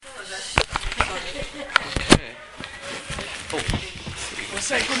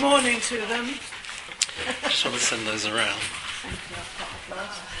say good morning to them. Just want to send those around.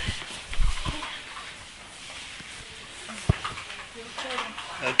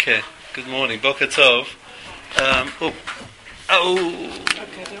 Okay, good morning. Boker Tov. I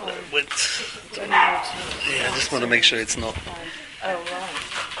just want to make sure it's not. Oh,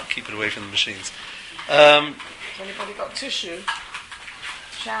 right. Keep it away from the machines. Has anybody got tissue?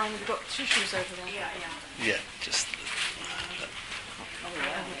 Sharon, have you got tissues over there? Yeah, just.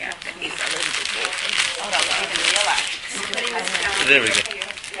 There we go.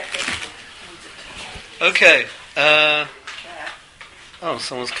 Okay.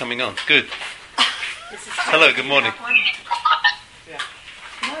 Someone's coming on. Good. Hello, good morning.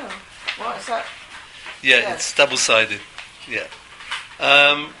 No. What is that? Yeah, it's double-sided. Yeah.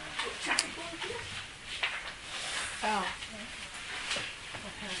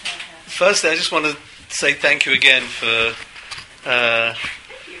 Firstly, I just want to say thank you again for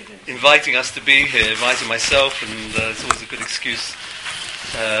inviting us to be here, inviting myself, and it's always a good excuse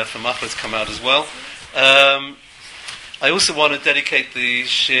for Macha to come out as well. I also want to dedicate the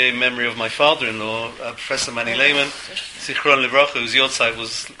sheer memory of my father-in-law, Professor Mani Lehman, Zichron Livracha, whose Yortzeit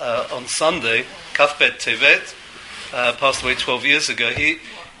was on Sunday, Kafbet Tevet, passed away 12 years ago. He,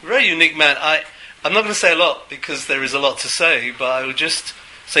 a very unique man. I'm not going to say a lot because there is a lot to say, but I would just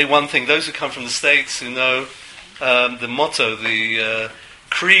say one thing. Those who come from the States who know the motto, the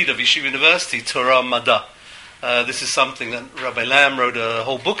creed of Yeshiva University, Torah Mada. This is something that Rabbi Lamb wrote a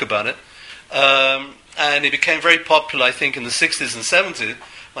whole book about it. And it became very popular, I think, in the 60s and 70s.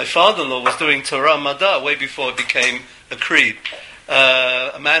 My father-in-law was doing Torah Mada way before it became a creed.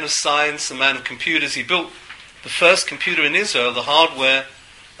 A man of science, a man of computers. He built the first computer in Israel, the hardware.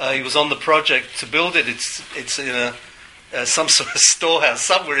 He was on the project to build it. It's in some sort of storehouse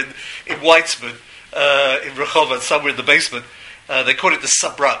somewhere in Whitesburg, in Rehovot, somewhere in the basement. They called it the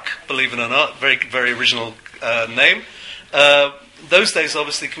Sabrak, believe it or not. Very, very original name. Those days,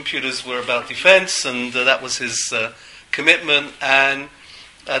 obviously, computers were about defense, and that was his commitment. And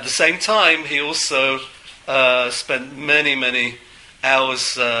at the same time, he also spent many, many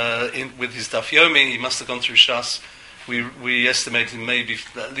hours with his Daf Yomi. He must have gone through Shas. We estimated maybe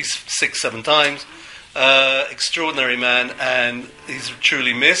at least 6-7 times. Extraordinary man, and he's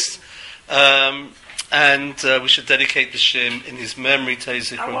truly missed. And we should dedicate the Shim in his memory to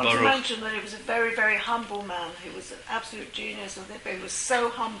Zichron Baruch. I want to mention that he was a very, very humble man. He was an absolute genius, and he was so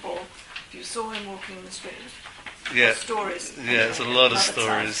humble. If you saw him walking in the street, stories. Yeah, there's a lot of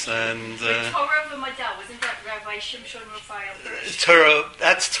stories. And Torah over my dad, wasn't that Rabbi Shimshon Raphael? Torah,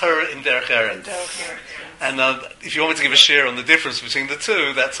 that's Torah in Derech Eretz. And if you want me to give a share on the difference between the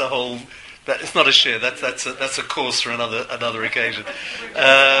two, that's a whole. It's not a share. That's a course for another occasion.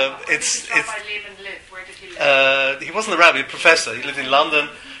 Rabbi Lehman live? Where did he live? He wasn't a rabbi, a professor. He lived in London.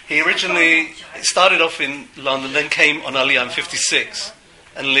 He originally started off in London, then came on Aliyah in '56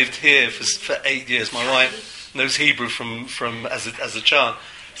 and lived here for 8 years. My wife knows Hebrew from as a child,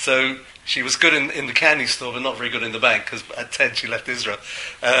 so she was good in the candy store, but not very good in the bank because at 10 she left Israel.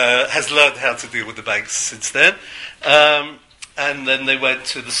 Has learned how to deal with the banks since then. And then they went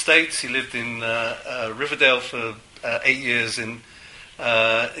to the States. He lived in Riverdale for 8 years in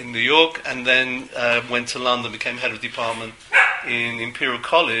New York, and then went to London, became head of department in Imperial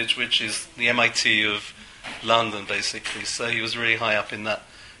College, which is the MIT of London, basically. So he was really high up in the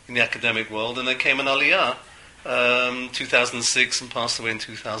academic world. And then came an Aliyah, 2006, and passed away in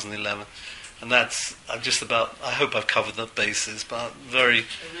 2011. And that's I hope I've covered the bases, but very.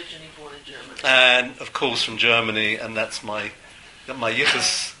 Originally born in Germany. And of course from Germany, and that's my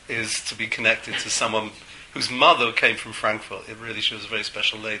yichus is to be connected to someone whose mother came from Frankfurt. She was a very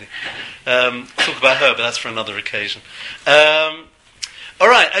special lady. Talk about her, but that's for another occasion. All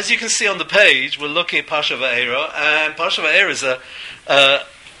right, as you can see on the page, we're looking at Parsha Va'era, and Parsha Va'era is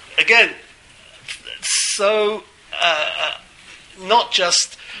again, so not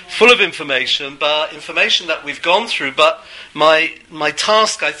just full of information, but information that we've gone through. But my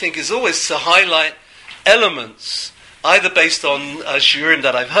task, I think, is always to highlight elements, either based on shiurim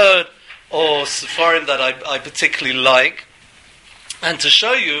that I've heard or sefarim that I particularly like, and to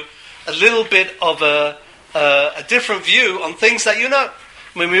show you a little bit of a different view on things that you know.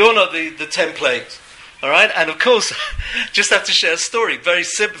 I mean, we all know the 10 plagues, all right? And of course, just have to share a story,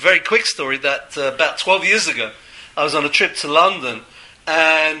 very quick story, that about 12 years ago, I was on a trip to London,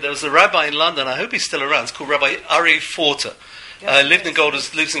 and there was a rabbi in London, I hope he's still around, it's called Rabbi Ari Forter. Lives in Golders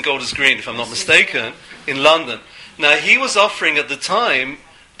Green, if I'm not mistaken, in London. Now, he was offering at the time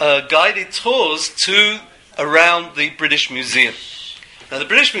guided tours around the British Museum. Now, the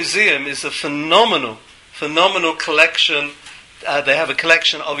British Museum is a phenomenal collection They have a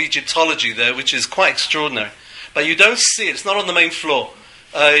collection of Egyptology there, which is quite extraordinary. But you don't see it. It's not on the main floor.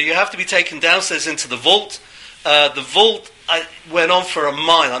 You have to be taken downstairs into the vault. The vault went on for a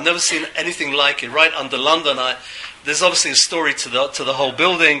mile. I've never seen anything like it. Right under London, there's obviously a story to the whole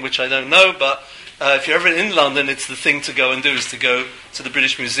building, which I don't know. But if you're ever in London, it's the thing to go and do, is to go to the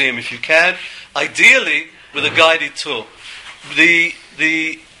British Museum if you can. Ideally, with a guided tour. The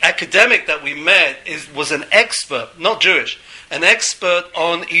academic that we met was an expert, not Jewish, an expert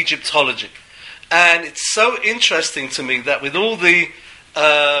on Egyptology. And it's so interesting to me that with all the,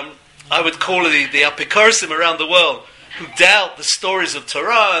 I would call it the apikoresim around the world, who doubt the stories of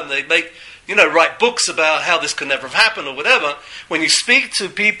Torah, and they make, write books about how this could never have happened or whatever, when you speak to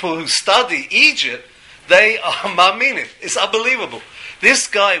people who study Egypt, they are ma'aminim. It's unbelievable. This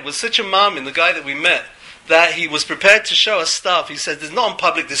guy was such a ma'amin, the guy that we met, that he was prepared to show us stuff. He said, it's not on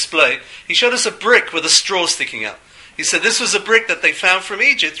public display. He showed us a brick with a straw sticking out. He said, this was a brick that they found from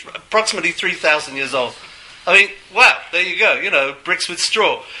Egypt, approximately 3,000 years old. I mean, wow, there you go, bricks with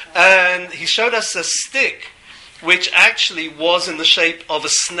straw. And he showed us a stick, which actually was in the shape of a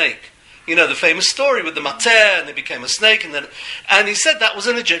snake. The famous story with the mater, and it became a snake, and he said that was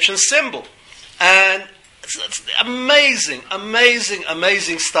an Egyptian symbol. And it's amazing, amazing,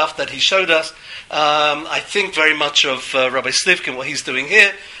 amazing stuff that he showed us. I think very much of Rabbi Slivkin, what he's doing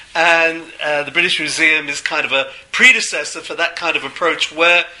here. And the British Museum is kind of a predecessor for that kind of approach,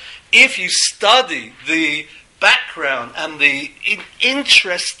 where if you study the background and the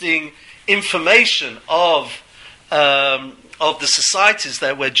interesting information of the societies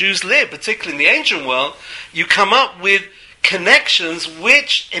there where Jews live, particularly in the ancient world, you come up with connections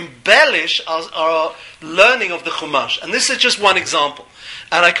which embellish our learning of the Chumash. And this is just one example.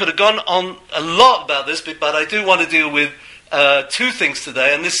 And I could have gone on a lot about this, but I do want to deal with two things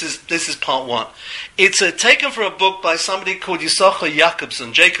today, and this is part one. It's taken from a book by somebody called Yisachar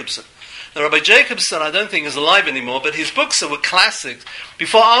Jacobson. Now, Rabbi Jacobson, I don't think is alive anymore, but his books were classics.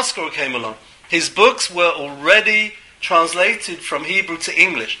 Before ArtScroll came along, his books were already translated from Hebrew to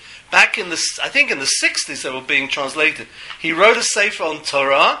English. Back in the 60s, they were being translated. He wrote a sefer on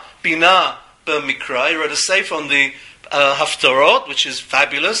Torah, Binah B'Mikra. He wrote a sefer on the Haftarot, which is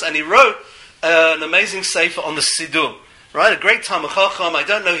fabulous, and he wrote an amazing sefer on the Siddur. Right, a great Talmid Chacham. I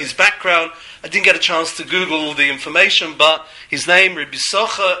don't know his background. I didn't get a chance to Google all the information, but his name, Rabbi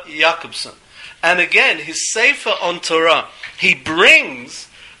Yisachar Jacobson. And again, his Sefer on Torah, he brings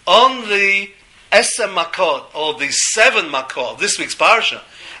on the Esem Makot, or the 7 Makot of this week's parasha,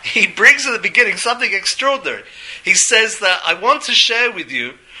 he brings at the beginning something extraordinary. He says that I want to share with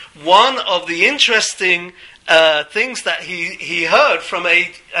you one of the interesting things that he heard from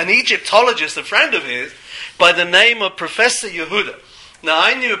an Egyptologist, a friend of his, by the name of Professor Yehuda. Now,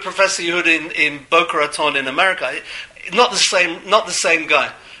 I knew Professor Yehuda in Boca Raton in America. Not the same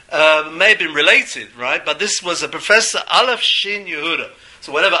guy. May have been related, right? But this was a Professor Aleph Shin Yehuda.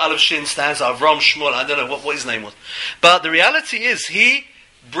 So whatever Aleph Shin stands for, Avram Shmuel, I don't know what his name was. But the reality is, he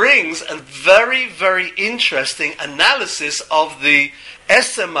brings a very, very interesting analysis of the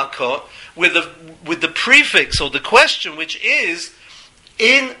Esem Makot with the prefix or the question, which is,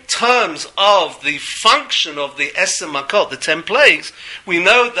 in terms of the function of the Esem Makot, the 10 plagues, we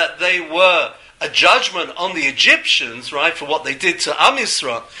know that they were a judgment on the Egyptians, right, for what they did to Am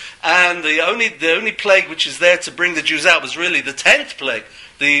Yisrael. And the only plague which is there to bring the Jews out was really the 10th plague,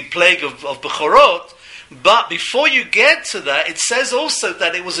 the plague of Bechorot. But before you get to that, it says also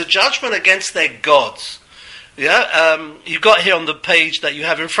that it was a judgment against their gods. Yeah, you've got here on the page that you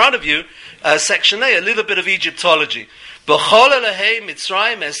have in front of you, section A, a little bit of Egyptology. It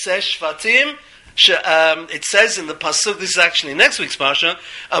says in the pasuk, this is actually next week's parsha,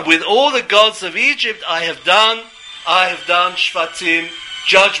 with all the gods of Egypt I have done shvatim,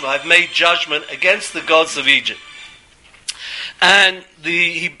 judgment. I've made judgment against the gods of Egypt. And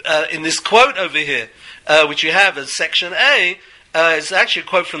in this quote over here, which you have as section A, is actually a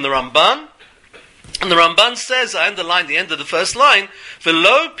quote from the Ramban. And the Ramban says, I underline the end of the first line,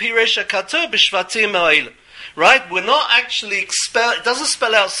 V'lo piresh hakatuv b'shvatim ha'elim. Right? We're not actually it doesn't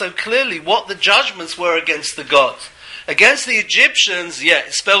spell out so clearly what the judgments were against the gods. Against the Egyptians, yeah,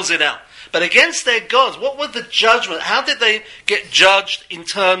 it spells it out. But against their gods, what were the judgment? How did they get judged in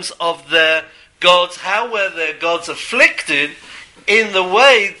terms of their gods? How were their gods afflicted in the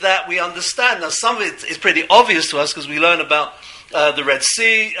way that we understand? Now, some of it is pretty obvious to us because we learn about the Red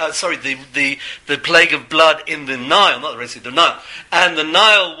Sea, the plague of blood in the Nile, not the Red Sea, the Nile. And the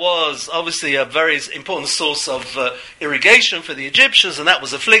Nile was obviously a very important source of irrigation for the Egyptians, and that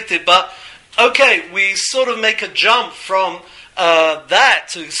was afflicted. But, okay, we sort of make a jump from that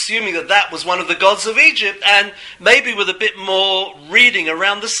to assuming that was one of the gods of Egypt, and maybe with a bit more reading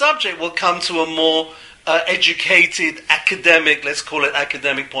around the subject, we'll come to a more educated, academic, let's call it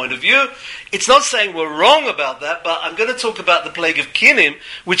academic point of view. It's not saying we're wrong about that, but I'm going to talk about the plague of Kinim,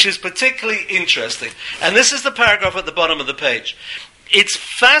 which is particularly interesting. And this is the paragraph at the bottom of the page. It's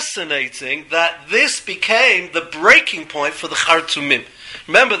fascinating that this became the breaking point for the Khartoumim.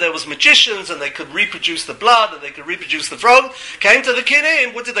 Remember, there was magicians, and they could reproduce the blood, and they could reproduce the frog. Came to the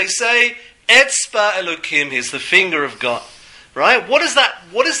Kinim, what did they say? Etzba Elokim, here's the finger of God. Right? What is that?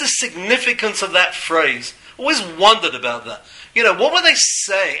 What is the significance of that phrase? Always wondered about that. What would they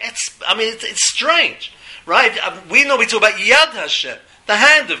say? It's strange. Right? We normally talk about Yad Hashem, the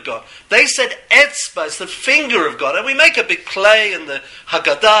hand of God. They said Etzba, it's the finger of God. And we make a big play in the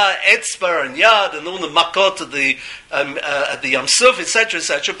Haggadah, Etzba and Yad, and all the Makot at the Yam Suf, etc.,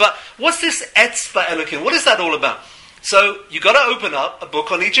 etc. But what's this Etzba Elokim? What is that all about? So you've got to open up a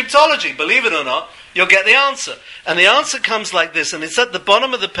book on Egyptology. Believe it or not, you'll get the answer. And the answer comes like this, and it's at the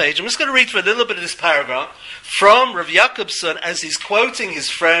bottom of the page. I'm just going to read for a little bit of this paragraph from Rav Jacobson as he's quoting his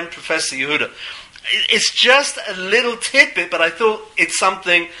friend, Professor Yehuda. It's just a little tidbit, but I thought it's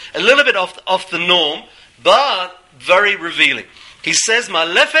something a little bit off the norm, but very revealing. He says,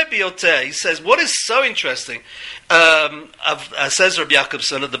 Ma'alefe biyoteh, he says, what is so interesting, says Rabbi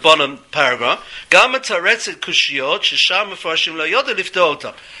Jacobson at the bottom paragraph,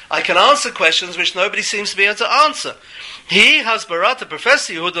 I can answer questions which nobody seems to be able to answer. He has barata,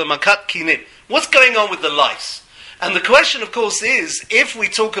 Professor Yehuda Makat Kinim. What's going on with the lice? And the question, of course, is, if we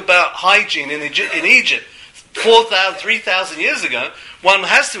talk about hygiene in Egypt 4,000, 3,000 years ago, one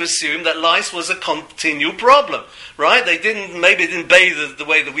has to assume that lice was a continual problem, right? Maybe they didn't bathe the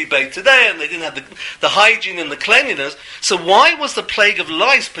way that we bathe today, and they didn't have the hygiene and the cleanliness. So why was the plague of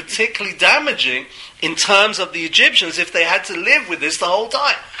lice particularly damaging in terms of the Egyptians if they had to live with this the whole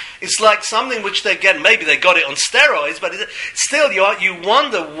time? It's like something which maybe they got it on steroids, but still you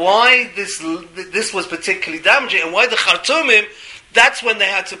wonder why this was particularly damaging, and why the Khartoumim, that's when they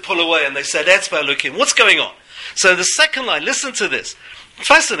had to pull away, and they said, Etzba Elokim, what's going on? So the second line, listen to this.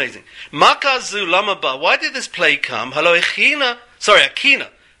 Fascinating. Makazu lamaba. Why did this plague come? Akina.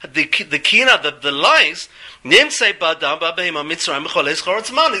 The kina, the lice. It's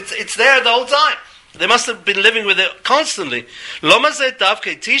there the whole time. They must have been living with it constantly. Why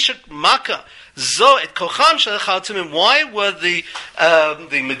were the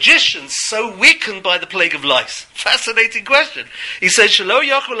magicians so weakened by the plague of lice? Fascinating question. He says, where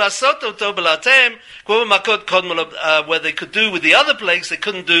they could do with the other plagues, they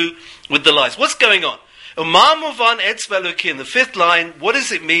couldn't do with the lice. What's going on? In the fifth line, what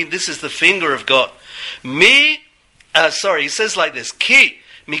does it mean? This is the finger of God. He says like this, Ki.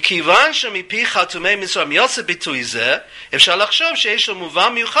 Maybe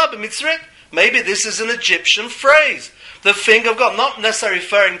this is an Egyptian phrase. The finger of God, not necessarily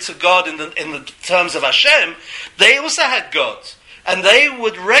referring to God in the terms of Hashem. They also had gods. And they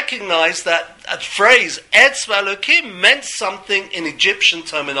would recognize that phrase, Etzba Elokim, meant something in Egyptian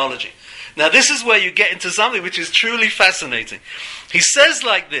terminology. Now this is where you get into something which is truly fascinating. He says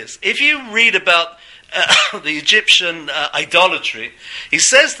like this, if you read about the Egyptian idolatry, he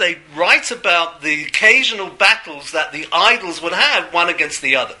says they write about the occasional battles that the idols would have one against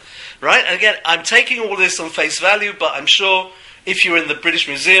the other. Right? And again, I'm taking all this on face value, but I'm sure if you're in the British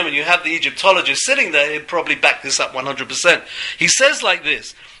Museum and you have the Egyptologist sitting there, he'll probably back this up 100%. He says like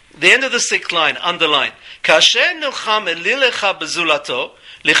this, the end of the sixth line, underline, Let's say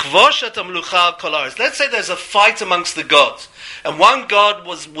there's a fight amongst the gods, and one god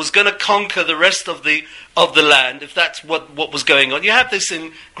was going to conquer the rest of the land, if that's what was going on. You have this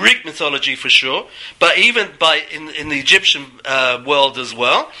in Greek mythology for sure, but even in the Egyptian world as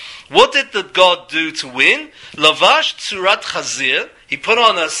well. What did the god do to win? Lavash tzurat chazir. He put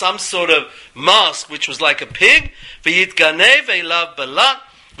on some sort of mask which was like a pig. V'yitganei ve'elav balat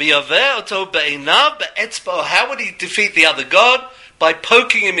v'yaveh oto be'einav be'etzbo. How would he defeat the other god? By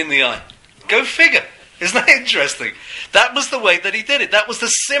poking him in the eye. Go figure. Isn't that interesting? That was the way that he did it. That was the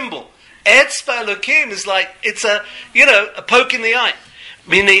symbol. Etzba Elokim is like, it's a poke in the eye.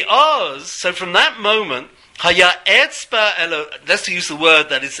 Mini Oz, so from that moment, Haya Etzba Elo, let's use the word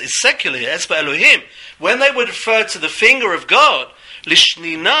that is secular here, Etzba Elohim, when they would refer to the finger of God,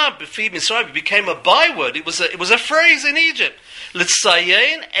 Lishnina B'fi Mitzrayim, became a byword. It was a phrase in Egypt.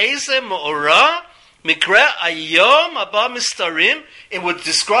 L'tzayin Eze Mo'ora Mikra Ayom Abba Mistarim. It would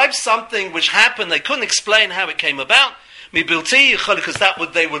describe something which happened. They couldn't explain how it came about. because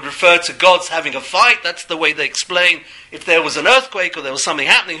they would refer to gods having a fight. That's the way they explain if there was an earthquake or there was something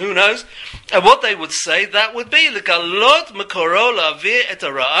happening, who knows? And what they would say, that would be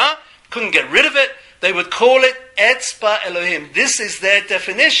couldn't get rid of it. They would call it Etzba Elohim. This is their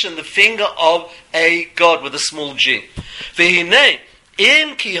definition, the finger of a god with a small g. Now he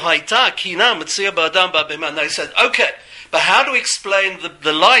said, okay, but how do we explain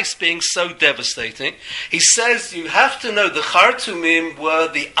the lice being so devastating? He says you have to know the Chartumim were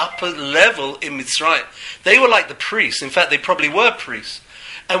the upper level in Mitzrayim. They were like the priests. In fact, they probably were priests.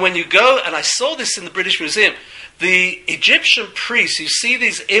 And when you go, and I saw this in the British Museum, the Egyptian priests, you see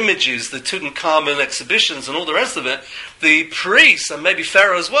these images, the Tutankhamun exhibitions and all the rest of it, the priests, and maybe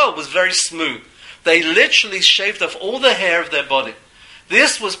Pharaoh as well, was very smooth. They literally shaved off all the hair of their body.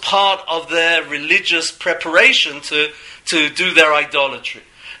 This was part of their religious preparation to do their idolatry.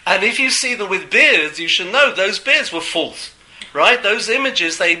 And if you see them with beards, you should know those beards were false. Right? Those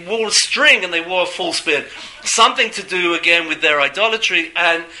images, they wore a string and they wore a false beard. Something to do, again, with their idolatry.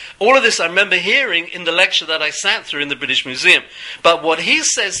 And all of this I remember hearing in the lecture that I sat through in the British Museum. But what he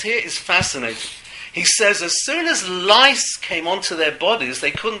says here is fascinating. He says as soon as lice came onto their bodies,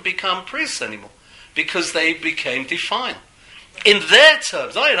 they couldn't become priests anymore. Because they became defiled. In their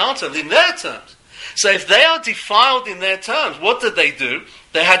terms, not in our terms, in their terms. So if they are defiled in their terms, what did they do?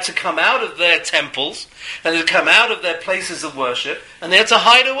 They had to come out of their temples, and they had to come out of their places of worship, and they had to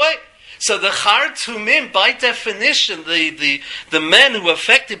hide away. So the Chartumim, by definition, the men who were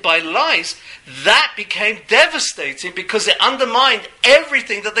affected by lice, that became devastating because it undermined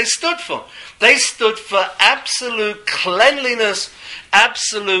everything that they stood for. They stood for absolute cleanliness,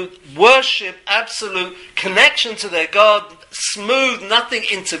 absolute worship, absolute connection to their God, smooth, nothing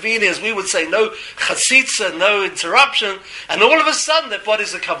intervening, as we would say, no chatzitza, no interruption, and all of a sudden their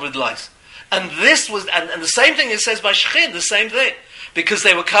bodies are covered with lice. And this was, and the same thing it says by Shechin, the same thing. Because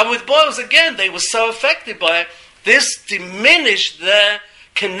they were covered with boils, again, they were so affected by it. This diminished their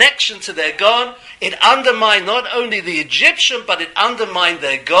connection to their God. It undermined not only the Egyptian, but it undermined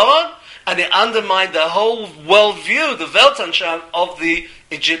their God, and it undermined the whole worldview, the Weltanschauung of the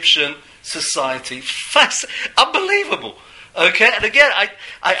Egyptian society. Unbelievable. Okay, and again,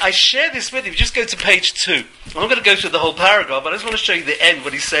 I share this with you. Just go to page 2. I'm not going to go through the whole paragraph, but I just want to show you the end,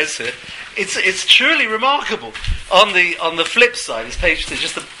 what he says here. It's truly remarkable. On the flip side, it's page 2,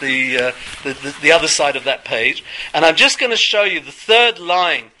 just the other side of that page. And I'm just going to show you the third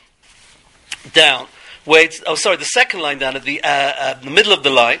line down, where the second line down at the middle of the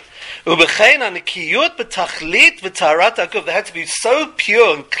line. They had to be so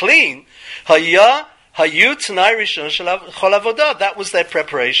pure and clean. That was their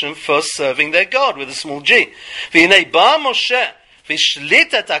preparation for serving their God with a small g. Now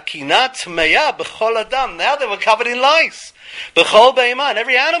they were covered in lice. And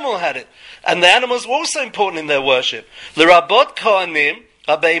every animal had it. And the animals were also important in their worship. Even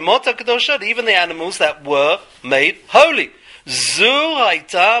the animals that were made holy. That's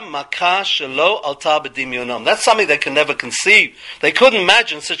something they can never conceive. They couldn't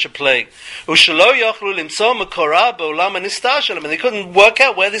imagine such a plague. And they couldn't work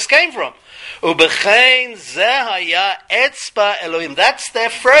out where this came from. That's their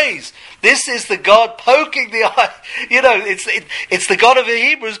phrase. This is the God poking the eye. It's the God of the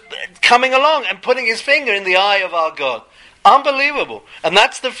Hebrews coming along and putting his finger in the eye of our God. Unbelievable. And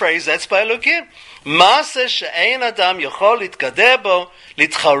that's the phrase, Etzba Elokim. You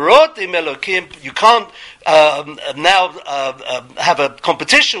can't now have a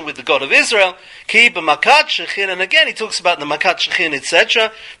competition with the God of Israel. And again he talks about the Makat Shechin,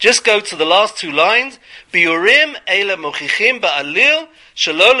 etc. Just go to the last 2 lines. Biurim eile mochichim ba'alil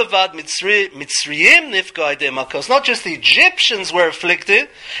shelo levad Mitzrayim nifga idei makos. Not just the Egyptians were afflicted,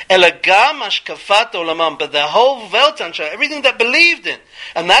 ela gam ashkafat olamam, but the whole Weltanschauung, everything that believed in.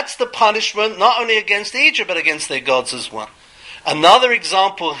 And that's the punishment not only against Egypt, but against their gods as well. Another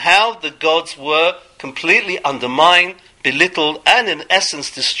example how the gods were completely undermined, belittled, and in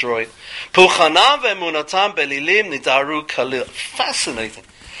essence destroyed. Fascinating.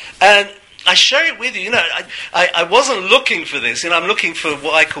 And I share it with you. I wasn't looking for this. I'm looking for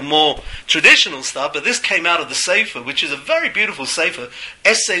what I call more traditional stuff, but this came out of the Sefer, which is a very beautiful Sefer.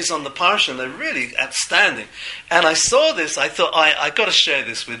 Essays on the Parsha, they're really outstanding. And I saw this, I thought, I got to share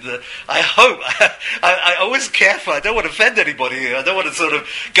this with I hope, I always careful, I don't want to offend anybody here, I don't want to sort of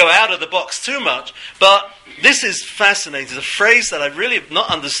go out of the box too much, but this is fascinating. A phrase that I really have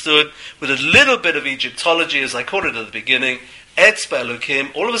not understood with a little bit of Egyptology, as I called it at the beginning. Etzba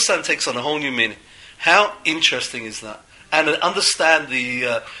Elokim, all of a sudden takes on a whole new meaning. How interesting is that? and understand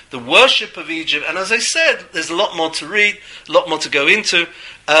the worship of Egypt. And as I said, there's a lot more to read, a lot more to go into.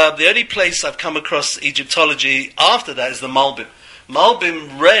 The only place I've come across Egyptology after that is the Malbim.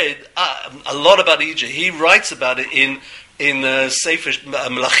 Malbim read a lot about Egypt. He writes about it in Sefer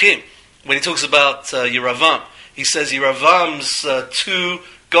Melachim, when he talks about Yeravam. He says Yeravam's two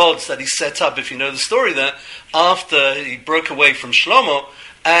gods that he set up, if you know the story there, after he broke away from Shlomo.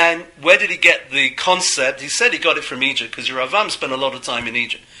 And where did he get the concept? He said he got it from Egypt, because Yeravam spent a lot of time in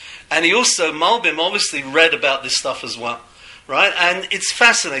Egypt. And he also, Malbim obviously read about this stuff as well. Right? And it's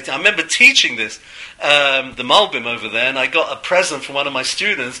fascinating. I remember teaching this, the Malbim over there, and I got a present from one of my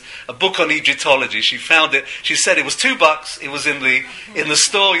students, a book on Egyptology. She found it. She said it was $2. It was in the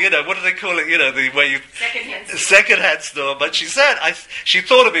store. What do they call it? The way you second-hand store. But she said she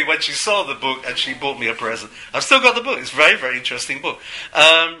thought of me when she saw the book, and she bought me a present. I've still got the book. It's a very, very interesting book.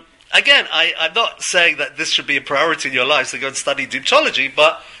 Again, I'm not saying that this should be a priority in your lives to go and study Egyptology,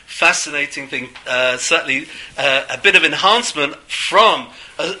 but fascinating thing, certainly a bit of enhancement from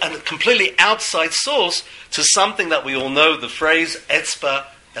a completely outside source to something that we all know, the phrase Etzba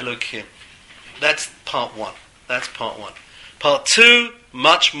Elokim. That's part one. Part two,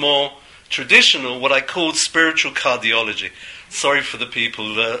 much more traditional, what I called spiritual cardiology. Sorry for the people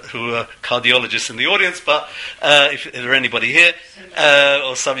who are cardiologists in the audience, but if there are anybody here,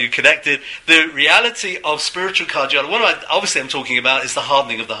 or some of you connected, the reality of spiritual cardiology, obviously I'm talking about is the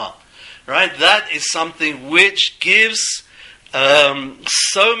hardening of the heart. Right? That is something which gives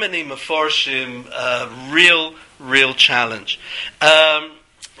so many Meforshim real challenge.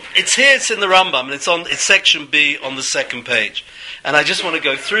 It's here, it's in the Rambam, and it's section B on the second page. And I just want to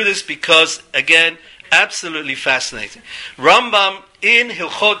go through this because, again, absolutely fascinating. Rambam in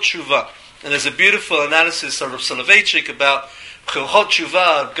Hilchot Tshuva, and there's a beautiful analysis of Rav Soloveitchik about Hilchot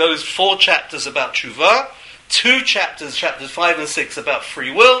Tshuva, goes 4 chapters about Tshuva, 2 chapters 5 and 6 about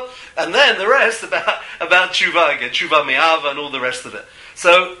free will, and then the rest about Tshuva again, Tshuva Me'ava and all the rest of it.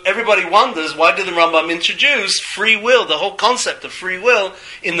 So everybody wonders, why did the Rambam introduce free will, the whole concept of free will,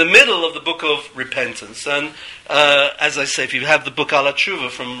 in the middle of the book of repentance? And as I say, if you have the book Ala Tshuva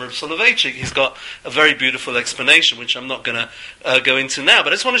from Rav Soloveitchik, he's got a very beautiful explanation, which I'm not going to go into now. But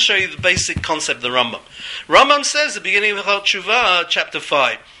I just want to show you the basic concept of the Rambam. Rambam says, the beginning of Ala Tshuva, chapter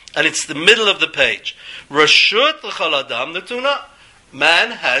 5, and it's the middle of the page. Rashut l'chol adam netuna.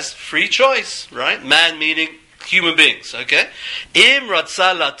 Man has free choice, right? Man meaning human beings, okay? Im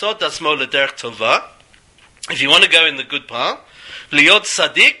ratza latot asmo l'derech tova. If you want to go in the good path, liot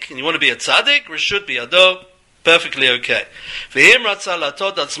tzaddik, and you want to be a tzaddik, reshut biyado, perfectly okay. V'im ratza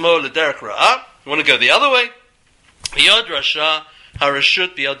latot asmo l'derech ra'ah, you want to go the other way, liot rasha,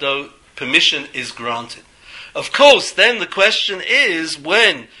 hareshut biyado, permission is granted. Of course, then the question is,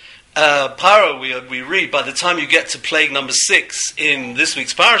 when Paro, we read, by the time you get to plague number 6 in this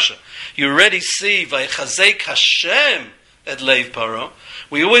week's parasha, you already see Vaychazek Hashem et Leiv Paro.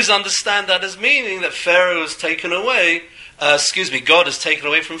 We always understand that as meaning that Pharaoh has taken away, God has taken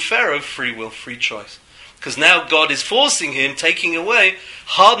away from Pharaoh free will, free choice. Because now God is forcing him, taking away,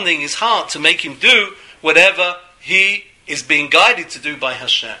 hardening his heart to make him do whatever he is being guided to do by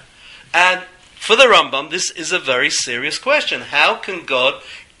Hashem. And for the Rambam, this is a very serious question. How can God,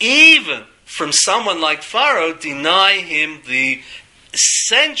 even from someone like Pharaoh, deny him the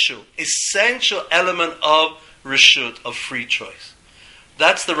essential element of reshut, of free choice?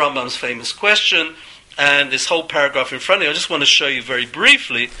 That's the Rambam's famous question, and this whole paragraph in front of you, I just want to show you very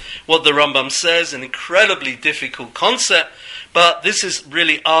briefly what the Rambam says, an incredibly difficult concept, but this is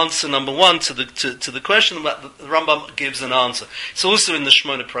really answer number 1 to the question. That the Rambam gives an answer. It's also in the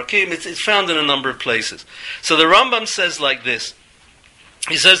Shmona Prakim, it's found in a number of places. So the Rambam says like this.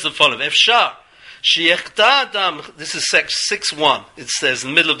 He says the following: Efshar sheyechta adam. This is 6:1. It says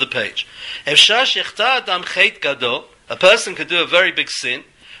in the middle of the page. Efshar sheyechta adam chet gadol. A person could do a very big sin.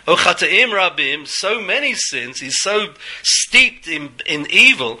 O chataim rabim. So many sins. He's so steeped in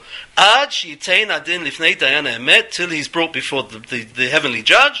evil. Ad sheyitein adin lifnei dayan emet, till he's brought before the heavenly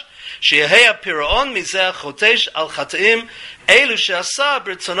judge. Sheyehei piraon mizeh chotesh al chataim elu she'asa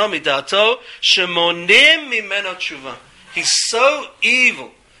b'ritzono midato shemonim mimeno tshuva. He's so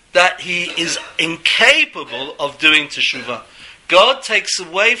evil that he is incapable of doing teshuvah. God takes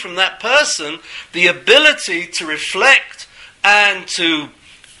away from that person the ability to reflect and to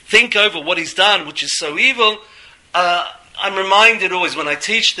think over what he's done, which is so evil. I'm reminded always when I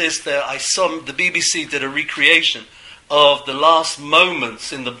teach this that I saw the BBC did a recreation of the last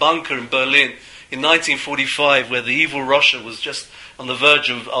moments in the bunker in Berlin in 1945, where the evil Russia was just on the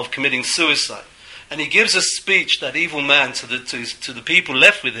verge of committing suicide. and he gives a speech, that evil man, to the people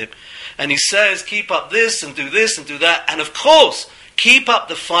left with him. And he says, keep up this and do that. And of course, keep up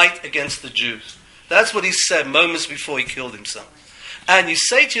the fight against the Jews. That's what he said moments before he killed himself. And you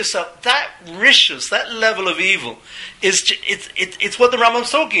say to yourself, that rishus, that level of evil, it's what the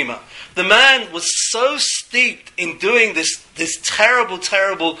Rambam's talking about. The man was so steeped in doing this terrible,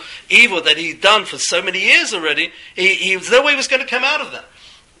 terrible evil that he'd done for so many years already, there's no way he was going to come out of that.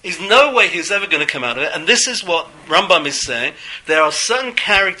 There's no way he's ever going to come out of it. And this is what Rambam is saying. There are certain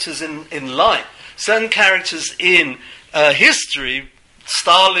characters in life, certain characters in history,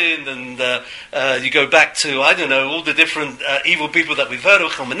 Stalin, and you go back to, I don't know, all the different evil people that we've heard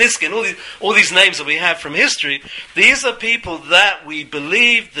of, Khmelnytsky, and all these names that we have from history. These are people that we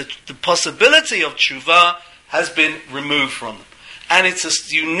believe that the possibility of tshuva has been removed from them. And it's a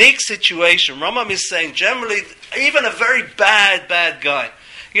unique situation. Rambam is saying, generally, even a very bad guy,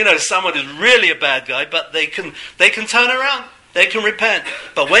 someone who's really a bad guy, but they can turn around. They can repent.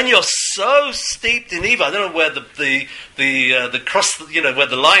 But when you're so steeped in evil, I don't know where the cross, where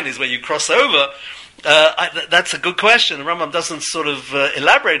the line is, where you cross over. That's a good question. The Rambam doesn't sort of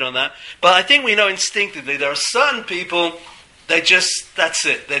elaborate on that. But I think we know instinctively there are certain people, that's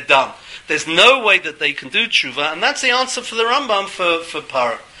it, they're done. There's no way that they can do tshuva, and that's the answer for the Rambam for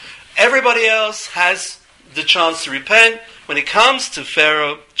Paro. Everybody else has the chance to repent. When it comes to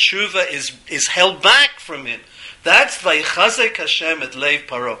Pharaoh, tshuva is held back from him. That's Vayichazek Hashem et Leiv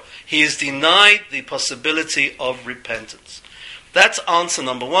Paro. He is denied the possibility of repentance. That's answer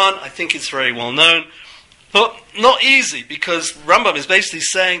number one. I think it's very well known. But not easy, because Rambam is basically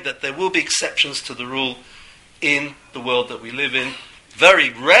saying that there will be exceptions to the rule in the world that we live in.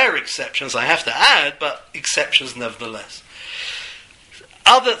 Very rare exceptions, I have to add, but exceptions nevertheless.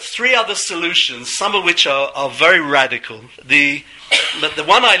 Three other solutions, some of which are very radical. But the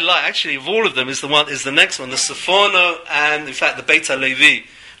one I like, actually, of all of them, is the next one, the Seforno, and in fact the Beit HaLevi,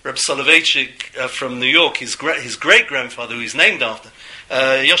 Reb Soloveitchik from New York, his great grandfather, who he's named after,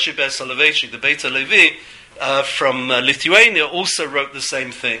 Yoshe Ber Soloveitchik, the Beit HaLevi from Lithuania, also wrote the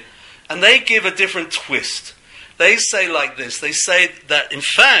same thing, and they give a different twist. They say like this: they say that in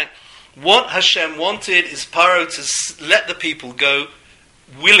fact, what Hashem wanted is Paro to let the people go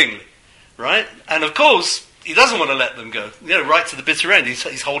willingly, right? And of course, he doesn't want to let them go, right to the bitter end.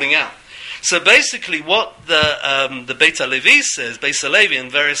 He's holding out. So basically, what the Beit HaLevi says, Beit HaLevi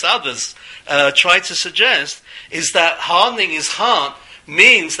and various others try to suggest, is that hardening his heart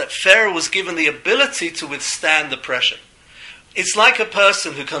means that Pharaoh was given the ability to withstand the pressure. It's like a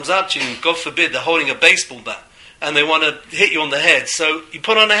person who comes up to you, and God forbid, they're holding a baseball bat, and they want to hit you on the head. So you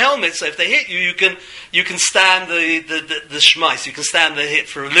put on a helmet, so if they hit you, you can stand the shmais, you can stand the hit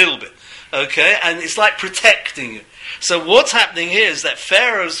for a little bit. Okay? And it's like protecting you. So what's happening here is that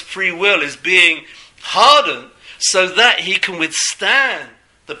Pharaoh's free will is being hardened so that he can withstand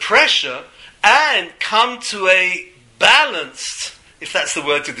the pressure and come to a balanced, if that's the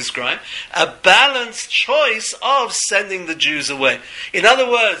word to describe, a balanced choice of sending the Jews away. In other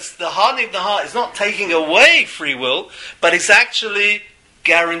words, the hardening of the heart is not taking away free will, but it's actually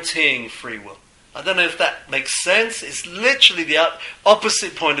guaranteeing free will. I don't know if that makes sense. It's literally the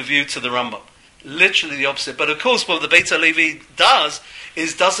opposite point of view to the Rambam. Literally the opposite. But of course, what the Beit HaLevi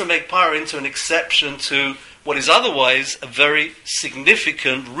doesn't make Paro into an exception to what is otherwise a very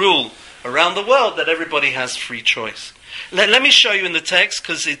significant rule around the world, that everybody has free choice. Let me show you in the text,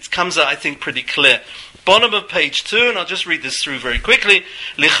 because it comes out, I think, pretty clear. Bottom of page 2, and I'll just read this through very quickly.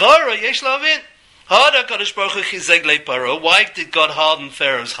 Lichora yesh lavin. Why did God harden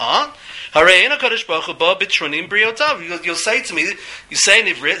Pharaoh's heart? You'll say to me, you say in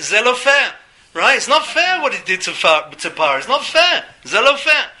Ivrit, Zelo fair. Right? It's not fair what he did to Paro. It's not fair. Zelo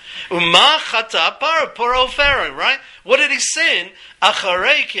fair. Uma chata Paro Pharaoh, right? What did he sin? If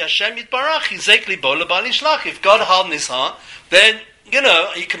God hardened his heart, then,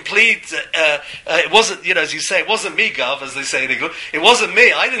 he can plead, it wasn't, as you say, it wasn't me, Gav, as they say in English. It wasn't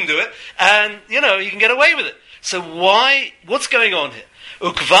me, I didn't do it. And, you can get away with it. So what's going on here?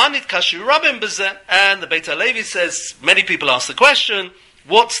 And the Beit HaLevi says, many people ask the question,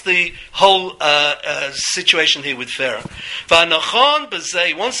 what's the whole situation here with Pharaoh?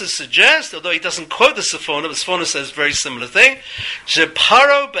 He wants to suggest, although he doesn't quote the Seforno, but Seforno says a very similar thing.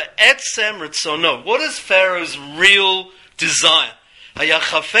 What is Pharaoh's real desire? He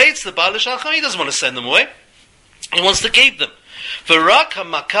doesn't want to send them away. He wants to keep them.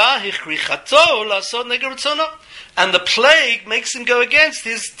 And the plague makes him go against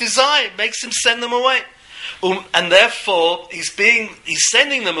his desire, makes him send them away. And therefore, he's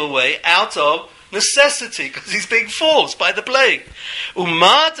sending them away out of necessity, because he's being forced by the plague. So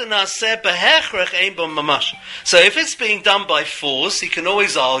if it's being done by force, he can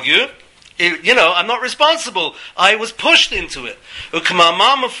always argue, I'm not responsible. I was pushed into it.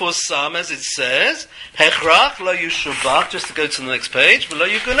 As it says, just to go to the next page,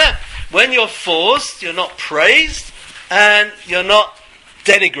 when you're forced, you're not praised, and you're not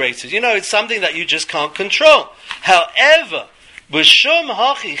denigrated. It's something that you just can't control. However, so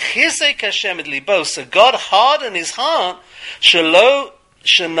God hardened his heart,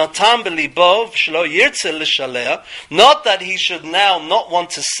 not that he should now not want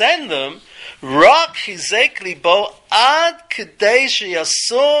to send them,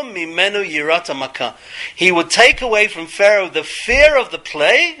 he would take away from Pharaoh the fear of the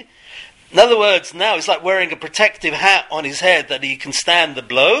plague. In other words, now it's like wearing a protective hat on his head that he can stand the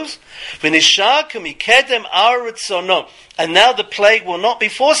blows. And now the plague will not be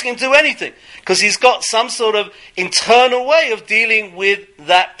forcing him to do anything, because he's got some sort of internal way of dealing with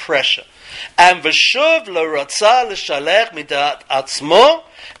that pressure. And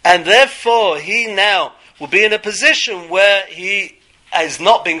therefore he now will be in a position where he is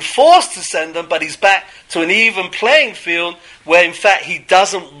not being forced to send them, but he's back to an even playing field where in fact he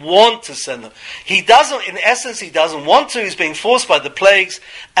doesn't want to send them. He doesn't want to, he's being forced by the plagues,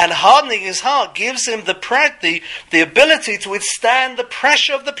 and hardening his heart gives him the ability to withstand the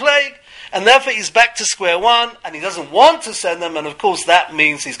pressure of the plague, and therefore he's back to square one, and he doesn't want to send them, and of course that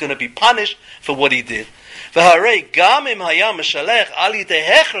means he's going to be punished for what he did.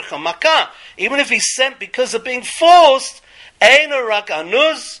 Even if he's sent because of being forced, then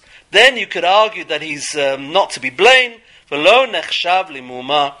you could argue that he's not to be blamed,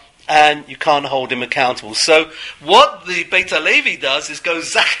 and you can't hold him accountable. So what the Beit HaLevi does is go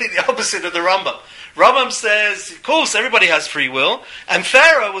exactly the opposite of the Rambam. Rambam says, of course, everybody has free will, and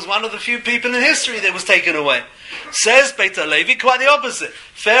Pharaoh was one of the few people in history that was taken away. Says Beit HaLevi, quite the opposite.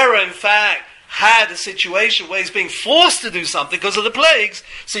 Pharaoh, in fact, had a situation where he's being forced to do something because of the plagues,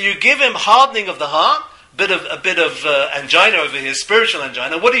 so you give him hardening of the heart, a bit of angina over here, spiritual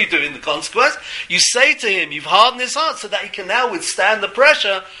angina. What do you do in the consequence? You say to him, you've hardened his heart so that he can now withstand the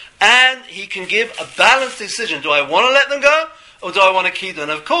pressure, and he can give a balanced decision. Do I want to let them go, or do I want to keep them?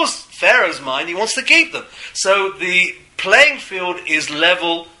 And of course, Pharaoh's mind, he wants to keep them. So the playing field is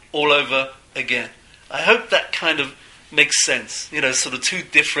level all over again. I hope that kind of makes sense. Sort of two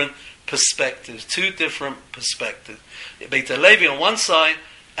different perspectives. Beit HaLevi on one side,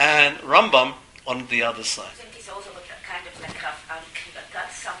 and Rambam on the other side. I think it's also kind of like Rav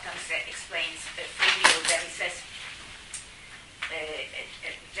Katz sometimes explains free will, where he says,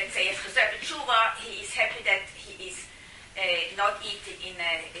 let's say, if Chazar B'tshuva, he is happy that he is not eating in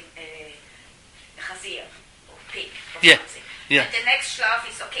a chazir or pig or something. Yeah. And the next shlaf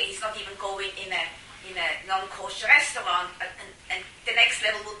is okay. He's not even going in a non-kosher restaurant, and the next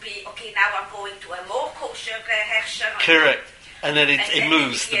level would be okay. Now I'm going to a more kosher herrscher. Correct. And then it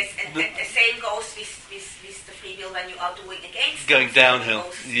moves. Yes, and the same goes with the free will when you are doing against going downhill.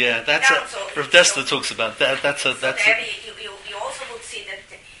 Yeah, that's Rav Dessler talks about that. That's you also would see that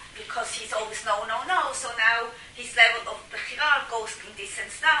because he's always no, so now his level of bechira goes in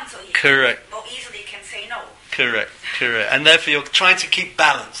distance down, so he more easily can say no. Correct. And therefore you're trying to keep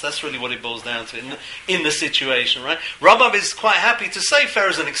balance. That's really what it boils down to in the situation, right? Rambam is quite happy to say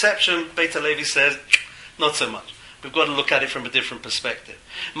Pharaoh's an exception. Beit HaLevi says, not so much. We've got to look at it from a different perspective.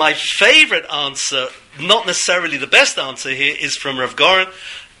 My favorite answer, not necessarily the best answer here, is from Rav Goren.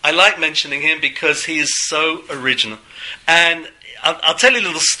 I like mentioning him because he is so original. And I'll tell you a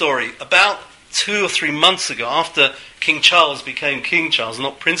little story. About 2 or 3 months ago, after King Charles became King Charles,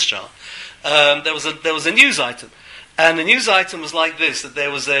 not Prince Charles, there was a news item. And the news item was like this, that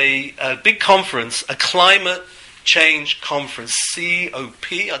there was a big conference, a climate change conference,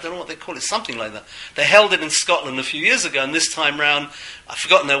 COP, I don't know what they call it, something like that. They held it in Scotland a few years ago, and this time round, I've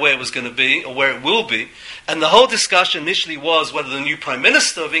forgotten where it was going to be, or where it will be. And the whole discussion initially was whether the new Prime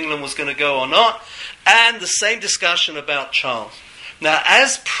Minister of England was going to go or not, and the same discussion about Charles. Now,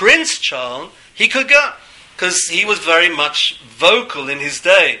 as Prince Charles, he could go, because he was very much vocal in his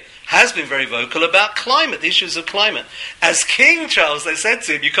day, has been very vocal about climate, the issues of climate. As King Charles, they said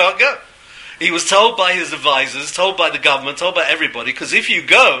to him, you can't go. He was told by his advisors, told by the government, told by everybody, because if you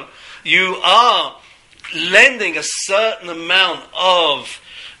go, you are lending a certain amount of,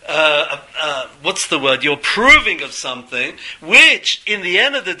 you're approving of something, which in the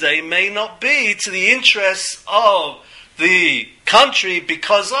end of the day may not be to the interests of the country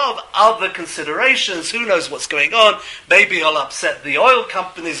because of other considerations. Who knows what's going on? Maybe he'll upset the oil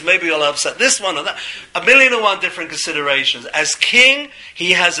companies, maybe he'll upset this one or that. 1,000,001 different considerations. As king,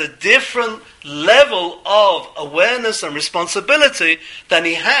 he has a different level of awareness and responsibility than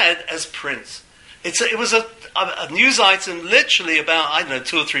he had as prince. It was a news item literally about,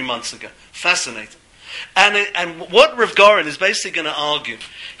 2 or 3 months ago. Fascinating. And what Rav Goren is basically going to argue,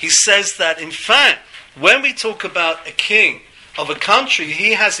 he says that in fact, when we talk about a king of a country,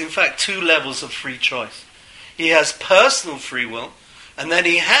 he has in fact 2 levels of free choice. He has personal free will, and then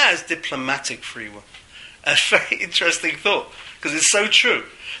he has diplomatic free will. A very interesting thought, because it's so true.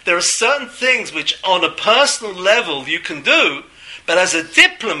 There are certain things which on a personal level you can do, but as a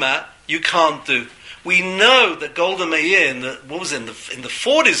diplomat, you can't do. We know that Golda Meir, in the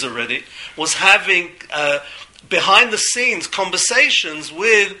 40s already, was having behind the scenes conversations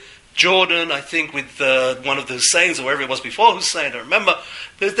with Jordan, I think with one of the Husseins or wherever it was before Hussein, I remember.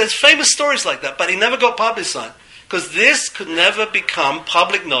 There's famous stories like that, but he never got publicized. Because this could never become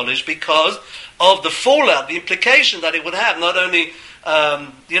public knowledge because of the fallout, the implication that it would have, not only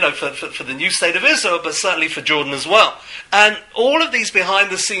for the new state of Israel, but certainly for Jordan as well. And all of these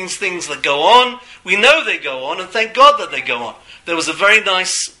behind-the-scenes things that go on, we know they go on, and thank God that they go on. There was a very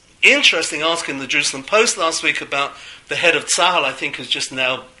nice, interesting article in the Jerusalem Post last week about the head of Tzahal, I think, who's just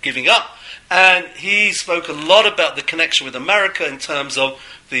now giving up. And he spoke a lot about the connection with America in terms of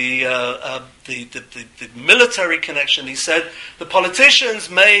the military connection. He said, the politicians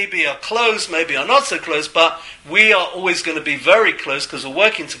maybe are close, maybe are not so close, but we are always going to be very close because we're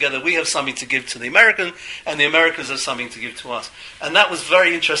working together. We have something to give to the Americans, and the Americans have something to give to us. And that was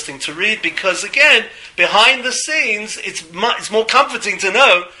very interesting to read because, again, behind the scenes, it's more comforting to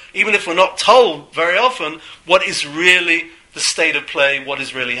know, even if we're not told very often, what is really the state of play, what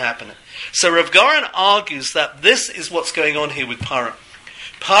is really happening. So Rav Goren argues that this is what's going on here with Paro.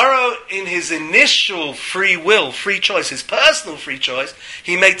 Paro, in his initial free will, free choice, his personal free choice,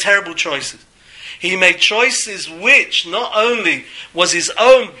 he made terrible choices. He made choices which not only was his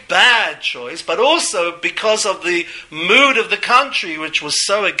own bad choice, but also because of the mood of the country, which was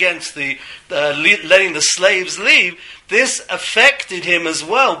so against the letting the slaves leave, this affected him as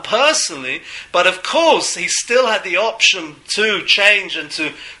well, personally. But of course, he still had the option to change and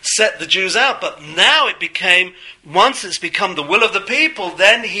to set the Jews out. But now it became, once it's become the will of the people,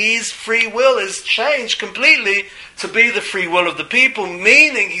 then his free will is changed completely to be the free will of the people,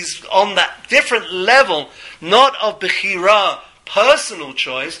 meaning he's on that different level, not of Bechira, personal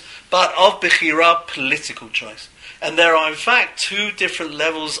choice, but of Bechira, political choice. And there are in fact 2 different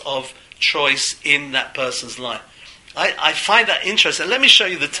levels of choice in that person's life. I find that interesting. Let me show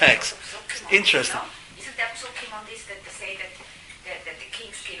you the text. Interesting. Isn't there psukim on this that say that the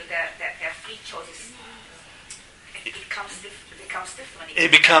king's their free choices becomes different?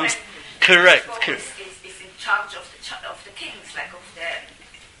 It becomes correct. Is in charge of the kings, like of the.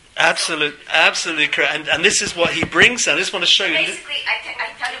 Absolutely correct. And this is what he brings. And I just want to show you. Basically,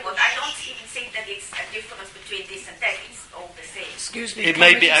 I tell you what. I don't even think that it's a difference between this and that. It's all the same. Excuse me. It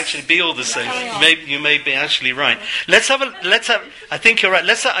may be all the same. You may be actually right. Let's have. I think you're right.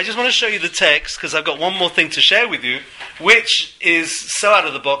 I just want to show you the text because I've got one more thing to share with you, which is so out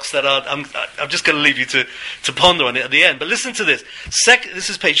of the box that I'm just going to leave you to ponder on it at the end. But listen to this. This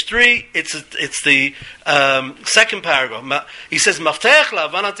is page 3. It's the second paragraph. He says, "Mafteach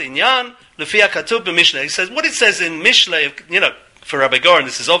la'avanat inyan lefi hakatuv b'Mishlei." He says what it says in Mishlei. For Rabbi Goren,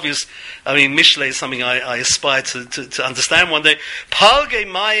 this is obvious. I mean, Mishlei is something I aspire to understand one day. Palgei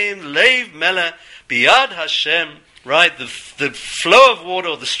mayim leiv mele biyad Hashem. Right, the flow of water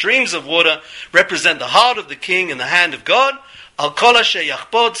or the streams of water represent the heart of the king and the hand of God. Al kol asher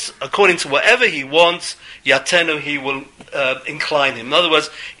yachpotz, according to whatever he wants, yatenu, he will incline him. In other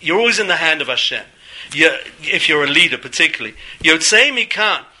words, you're always in the hand of Hashem. If you're a leader, particularly, Yotzei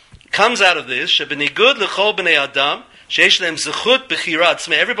mikan comes out of this. Shebenigud lechol bnei adam.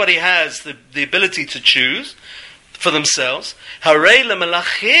 Everybody has the ability to choose for themselves.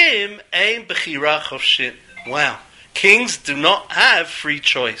 Wow. Kings do not have free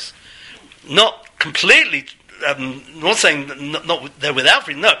choice. Not completely, I'm not saying not they're without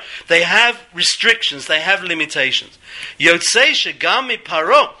free, no. They have restrictions, they have limitations.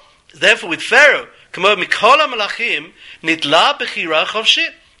 Therefore with Pharaoh,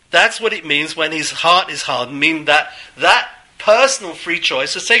 that's what it means when his heart is hardened, meaning that personal free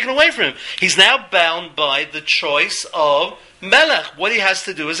choice is taken away from him. He's now bound by the choice of Melech, what he has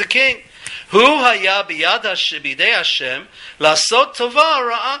to do as a king. Hu haya biyad bidei Hashem lasot tova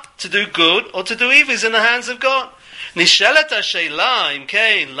ra'ah, to do good or to do evil is in the hands of God. Nishelet ha'sheila, im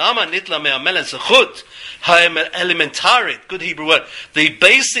kein, lama nitla me'amelech zechut, ha'elementarit, good Hebrew word, the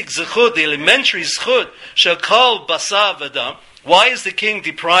basic zechut, the elementary zechut, shall call basar v'dam. Why is the king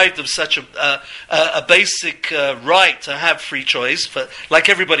deprived of such a basic right to have free choice, like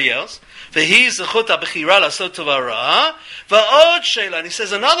everybody else? And he says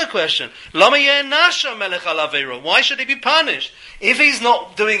another question. Why should he be punished? If he's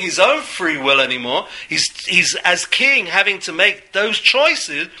not doing his own free will anymore, he's as king having to make those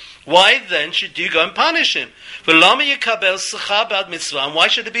choices, why then should you go and punish him? And why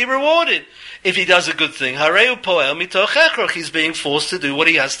should he be rewarded if he does a good thing? He's being forced to do what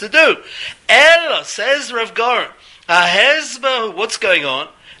he has to do. Ella, says Rav Goren, what's going on?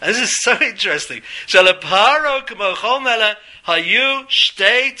 And this is so interesting. Two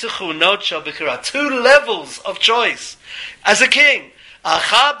levels of choice as a king.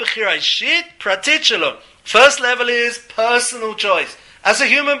 First level is personal choice as a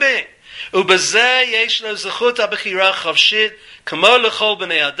human being.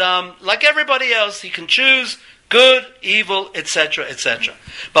 Like everybody else, he can choose good, evil, etc., etc.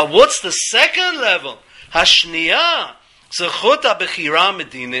 But what's the second level? Hashniyah.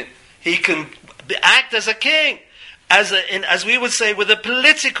 He can act as a king, as we would say, with a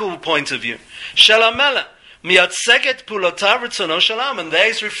political point of view. And there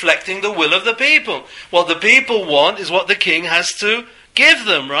he's reflecting the will of the people. What the people want is what the king has to give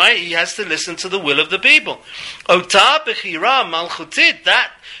them, right? He has to listen to the will of the people.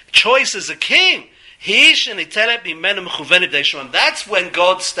 That choice as a king, that's when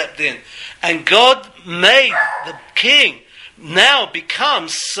God stepped in. And God made the king now become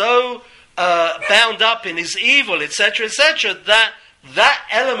so bound up in his evil, etc., etc., that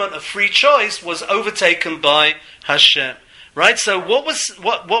element of free choice was overtaken by Hashem. Right? So what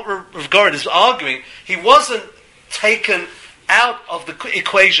Rav Goren is arguing, he wasn't taken out of the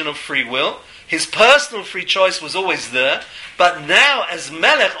equation of free will. His personal free choice was always there, but now as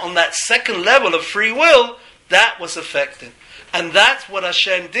Melech, on that second level of free will, that was affected. And that's what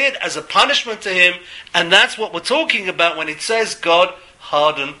Hashem did as a punishment to him, and that's what we're talking about when it says God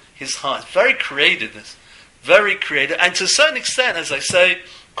hardened his heart. Very creative, this. Very creative. And to a certain extent, as I say,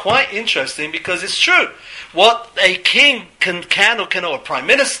 quite interesting, because it's true. What a king can or cannot, or a prime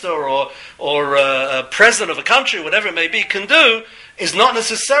minister or a president of a country, whatever it may be, can do, is not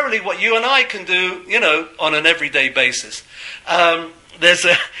necessarily what you and I can do, on an everyday basis. There's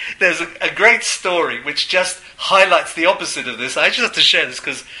a great story which just highlights the opposite of this. I just have to share this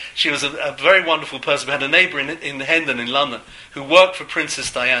because she was a very wonderful person. We had a neighbour in Hendon in London who worked for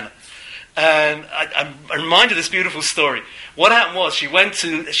Princess Diana. And I'm reminded of this beautiful story. What happened was she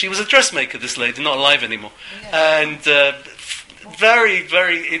was a dressmaker, this lady, not alive anymore. Yeah. And very,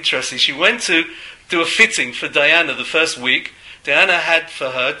 very interesting. She went to do a fitting for Diana the first week. Diana had for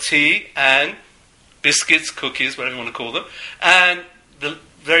her tea and biscuits, cookies, whatever you want to call them. And the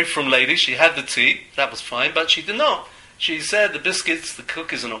very from lady, she had the tea, that was fine, but she did not. She said the biscuits, the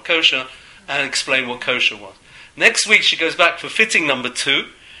cookies are not kosher, and explained what kosher was. Next week she goes back for fitting number 2,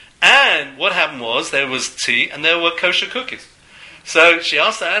 and what happened was there was tea and there were kosher cookies. So she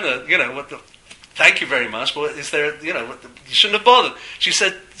asked Diana, thank you very much, but is there, you shouldn't have bothered. She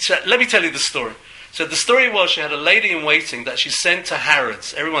said, let me tell you the story. So the story was she had a lady in waiting that she sent to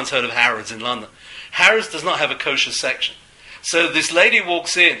Harrods. Everyone's heard of Harrods in London. Harrods does not have a kosher section. So this lady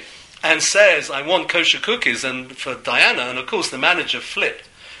walks in and says, I want kosher cookies and for Diana, and of course the manager flipped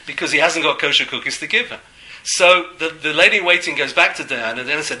because he hasn't got kosher cookies to give her. So the lady in waiting goes back to Diana, and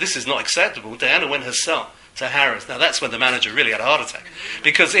Diana said, this is not acceptable. Diana went herself to Harrods. Now that's when the manager really had a heart attack,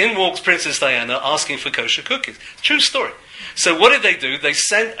 because in walks Princess Diana asking for kosher cookies. True story. So what did they do? They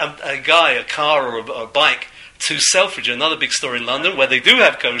sent a guy, a car or a bike, to Selfridge, another big store in London, where they do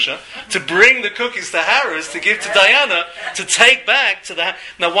have kosher, to bring the cookies to Harrods to give to Diana, to take back to the...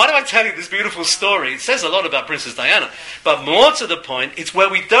 Now, why do I tell you this beautiful story? It says a lot about Princess Diana, but more to the point, it's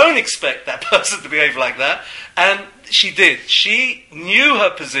where we don't expect that person to behave like that, and she did. She knew her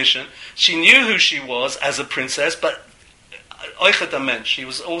position, she knew who she was as a princess, but Oichet Amen, she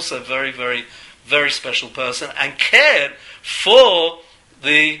was also a very, very, very special person, and cared for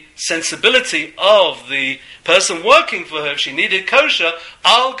the sensibility of the person working for her. If she needed kosher,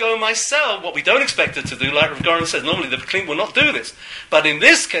 I'll go myself. What we don't expect her to do, like Rav Goren says, normally the king will not do this. But in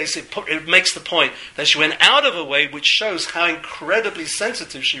this case, it makes the point that she went out of her way, which shows how incredibly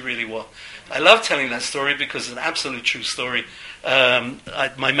sensitive she really was. I love telling that story because it's an absolute true story.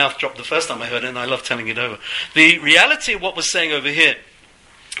 My mouth dropped the first time I heard it, and I love telling it over. The reality of what we're saying over here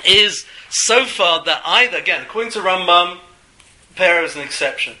is so far that either, again, according to Rambam, Perah is an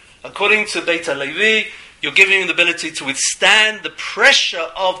exception. According to Beit HaLevi, You're giving him the ability to withstand the pressure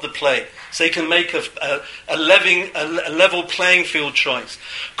of the plague, so he can make a level playing field choice.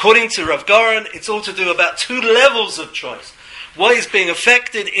 According to Rav Goren, it's all to do about 2 levels of choice. What is being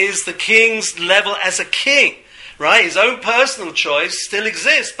affected is the king's level as a king. Right? His own personal choice still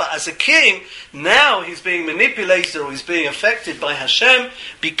exists, but as a king, now he's being manipulated or he's being affected by Hashem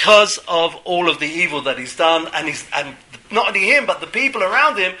because of all of the evil that he's done, and not only him, but the people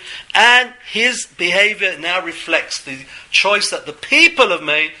around him, and his behavior now reflects the choice that the people have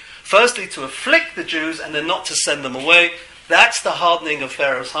made, firstly to afflict the Jews and then not to send them away. That's the hardening of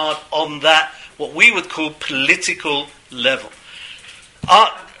Pharaoh's heart on that, what we would call political level. Can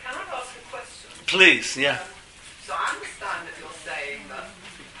I ask a question? Please, yeah. So I understand that you're saying that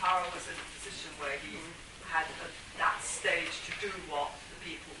Pharaoh was in a position where he had that stage to do what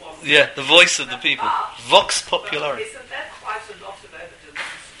the people wanted. Yeah, the voice of the people. Vox populi. Isn't there quite a lot of evidence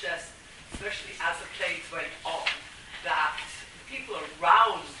to suggest, especially as the plagues went on, that the people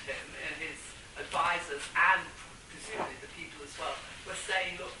around him and his advisors and presumably the people as well were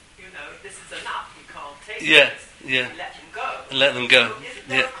saying, look, this is enough, we can't take this. Yeah. Let them go. Let them go. So isn't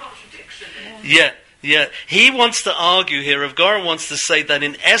there a contradiction in it? Yeah. Yeah, he wants to argue here, Rav Goren wants to say that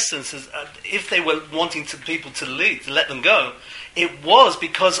in essence, if they were wanting people to leave, to let them go, it was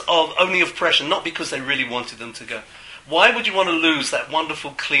because of only of pressure, not because they really wanted them to go. Why would you want to lose that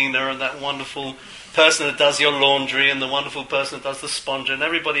wonderful cleaner and that wonderful person that does your laundry and the wonderful person that does the sponge and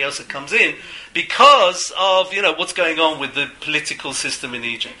everybody else that comes in because of, what's going on with the political system in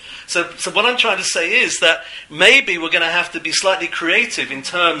Egypt? So what I'm trying to say is that maybe we're going to have to be slightly creative in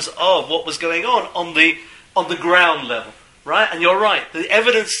terms of what was going on the ground level, right? And you're right. The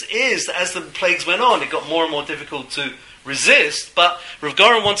evidence is that as the plagues went on, it got more and more difficult to resist. But Rav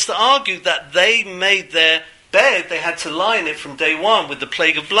Goren wants to argue that they made their bed, they had to lie in it from day one with the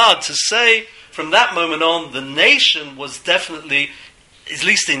plague of blood to say, from that moment on, the nation was definitely, at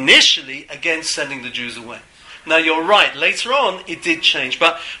least initially, against sending the Jews away. Now, you're right. Later on, it did change.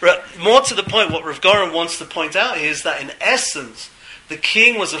 But more to the point, what Rav Goren wants to point out is that, in essence, the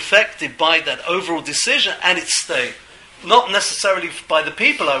king was affected by that overall decision, and it stayed. Not necessarily by the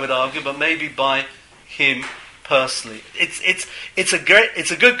people, I would argue, but maybe by him personally. It's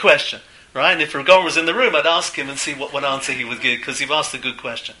a good question, right? And if Rav Goren was in the room, I'd ask him and see what answer he would give, because you've asked a good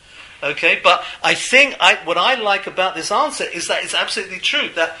question. Okay, but I think what I like about this answer is that it's absolutely true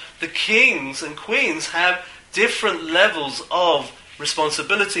that the kings and queens have different levels of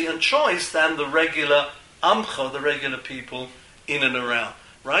responsibility and choice than the regular amcha, the regular people in and around.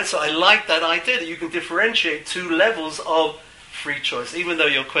 Right? So I like that idea that you can differentiate 2 levels of free choice, even though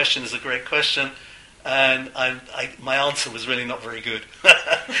your question is a great question, and my answer was really not very good.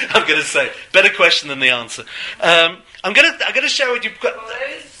 I'm going to say better question than the answer. I'm going to share with you. Well, there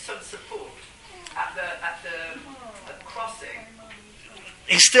is some support at the crossing.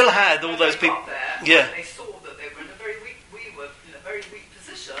 He still had all those people. Yeah. They saw that they were in a very weak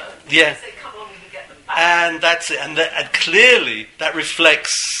position. Yeah. They said, "Come on, we can get them back." And that's it. And clearly that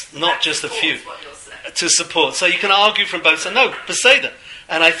reflects not just a few to support. So you can argue from both sides. No, Beseda.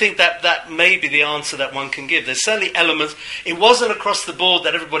 And I think that may be the answer that one can give. There's certainly elements. It wasn't across the board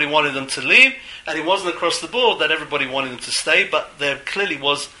that everybody wanted them to leave, and it wasn't across the board that everybody wanted them to stay, but there clearly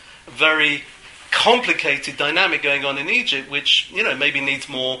was a very complicated dynamic going on in Egypt, which, maybe needs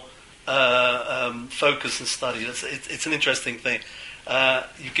more focus and study. It's an interesting thing.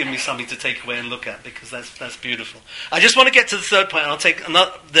 You've given me something to take away and look at, because that's beautiful. I just want to get to the third point, and I'll take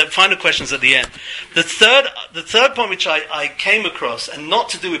the final questions at the end. The third point which I came across, and not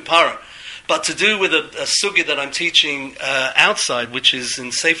to do with Paro, but to do with a sugya that I'm teaching outside, which is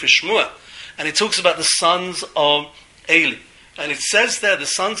in Sefer Shmuel, and it talks about the sons of Eli. And it says there the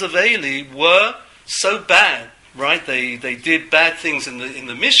sons of Eli were so bad, right? They did bad things in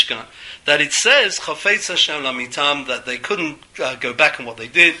the Mishkan, that it says Chafetz Hashem lamitam, that they couldn't go back on what they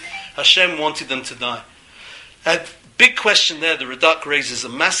did. Hashem wanted them to die. A big question there. The Radak raises a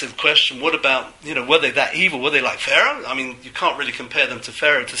massive question. What about, were they that evil? Were they like Pharaoh? I mean, you can't really compare them to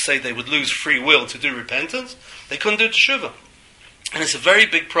Pharaoh to say they would lose free will to do repentance. They couldn't do teshuvah. And it's a very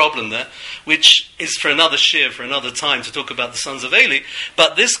big problem there, which is for another shir, for another time, to talk about the sons of Eli.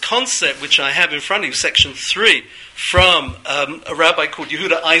 But this concept, which I have in front of you, section 3, from a rabbi called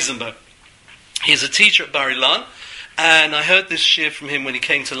Yehuda Eisenberg. He's a teacher at Bar Ilan, and I heard this shir from him when he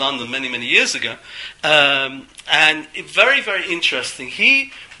came to London many, many years ago. And very, very interesting.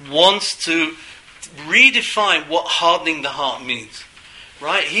 He wants to redefine what hardening the heart means.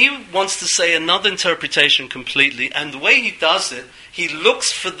 Right? He wants to say another interpretation completely, and the way he does it, he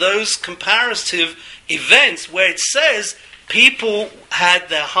looks for those comparative events where it says people had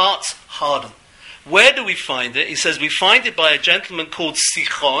their hearts hardened. Where do we find it? He says we find it by a gentleman called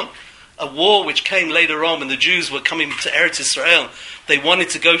Sichon, a war which came later on when the Jews were coming to Eretz Israel. They wanted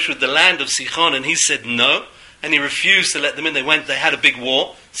to go through the land of Sichon, and he said no, and he refused to let them in. They had a big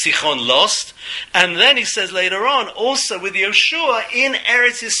war. Sichon lost. And then he says later on, also with Yoshua in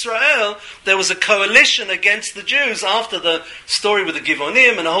Eretz Israel, there was a coalition against the Jews after the story with the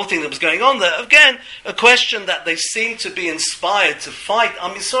Givonim and the whole thing that was going on there. Again, a question that they seemed to be inspired to fight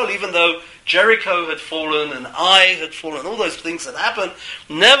Am Yisrael, even though Jericho had fallen and Ai had fallen, all those things had happened.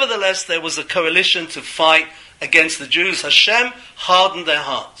 Nevertheless, there was a coalition to fight against the Jews. Hashem hardened their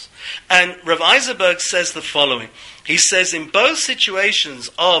hearts. And Rav Eisenberg says the following. He says in both situations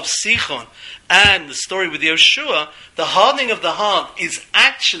of Sichon and the story with Yoshua, the hardening of the heart is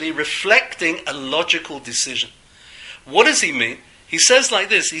actually reflecting a logical decision. What does he mean? He says like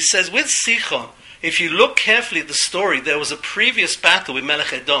this. He says with Sichon, if you look carefully at the story, there was a previous battle with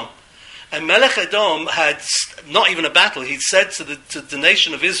Melech Edom. And Melech Edom had not even a battle. He said to the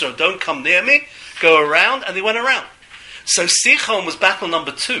nation of Israel, don't come near me, go around, and they went around. So Sichon was battle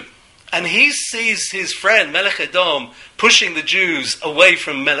number 2. And he sees his friend Melech Edom pushing the Jews away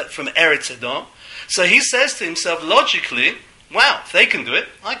from Eretz Edom. So he says to himself, logically, wow, if they can do it,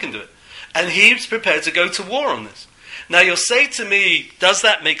 I can do it. And he's prepared to go to war on this. Now you'll say to me, does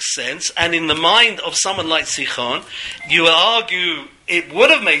that make sense? And in the mind of someone like Sichon, you will argue it would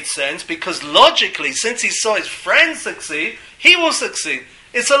have made sense because logically, since he saw his friend succeed, he will succeed.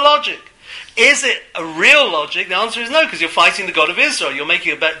 It's a logic. Is it a real logic? The answer is no, because you're fighting the God of Israel. You're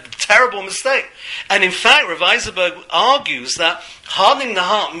making a terrible mistake. And in fact, Rav Eisenberg argues that hardening the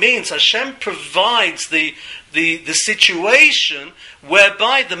heart means Hashem provides the situation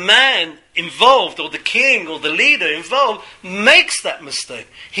whereby the man involved, or the king, or the leader involved, makes that mistake.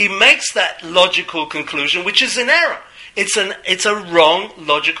 He makes that logical conclusion, which is in error. It's a wrong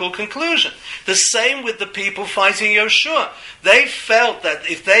logical conclusion. The same with the people fighting Yoshua. They felt that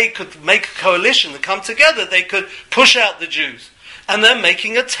if they could make a coalition and come together, they could push out the Jews. And they're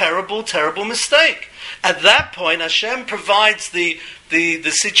making a terrible, terrible mistake. At that point, Hashem provides the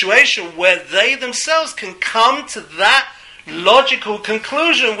situation where they themselves can come to that logical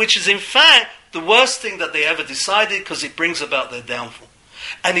conclusion, which is in fact the worst thing that they ever decided, because it brings about their downfall.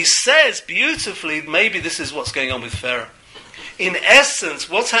 And he says beautifully, maybe this is what's going on with Pharaoh. In essence,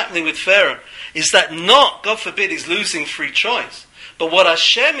 what's happening with Pharaoh is that not, God forbid, he's losing free choice. But what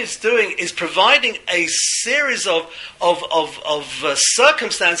Hashem is doing is providing a series of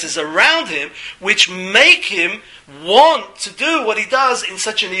circumstances around him which make him want to do what he does in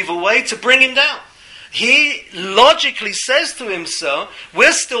such an evil way to bring him down. He logically says to himself,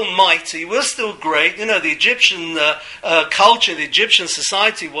 we're still mighty, we're still great. You know, the Egyptian culture, the Egyptian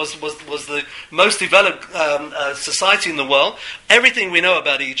society was the most developed society in the world. Everything we know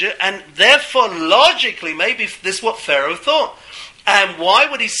about Egypt. And therefore, logically, maybe this is what Pharaoh thought. And why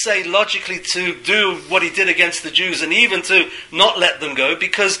would he say logically to do what he did against the Jews and even to not let them go?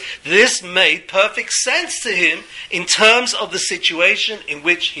 Because this made perfect sense to him in terms of the situation in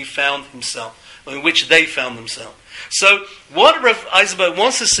which he found himself, or in which they found themselves. So what Rav Eisenberg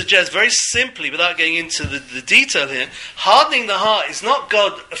wants to suggest very simply, without getting into the detail here, hardening the heart is not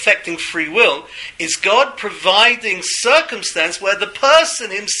God affecting free will, it's God providing circumstance where the person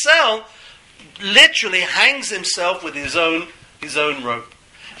himself literally hangs himself with his own rope.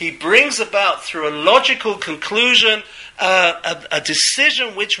 He brings about, through a logical conclusion, a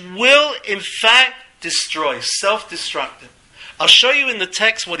decision which will, in fact, destroy, self-destructive. I'll show you in the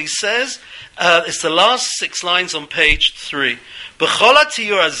text what he says. It's the last 6 lines on page 3.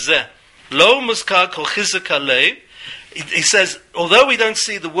 He says, although we don't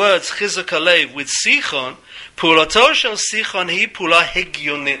see the words chizuk halev with Sichon, pulato shel Sichon hi pula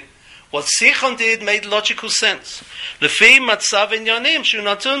hegyonit. What Sichon did made logical sense. Lefi matzav inyanim shu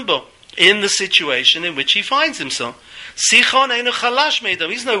natun bo, in the situation in which he finds himself. Sichon einu chalash me'edom.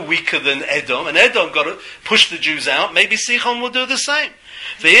 He's no weaker than Edom, and Edom got to push the Jews out. Maybe Sichon will do the same.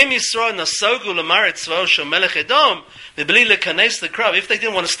 Ve'im Yisrael nasogu l'maret tzva'o shel melech Edom v'bli lekanes l'krav. If they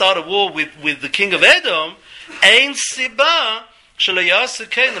didn't want to start a war with the king of Edom, ein siba shelo yasu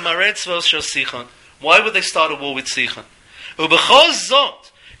kein l'maret tzva'o shel Sichon. Why would they start a war with Sichon? U'bechol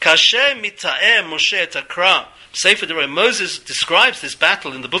zot kasher mita'em Moshe et hakra. Sefer Devarim, Moses describes this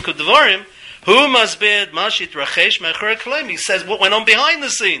battle in the book of Devarim. Who must be mashit rachesh me'achar klaim? He says what went on behind the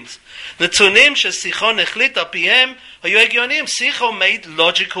scenes. The tunim she Sichon echlit apiem hayu hegyonim. Sichon made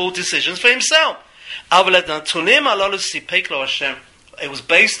logical decisions for himself. Aval tunim alalu sipek lo Hashem. It was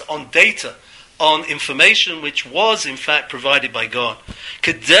based on data, on information which was in fact provided by God.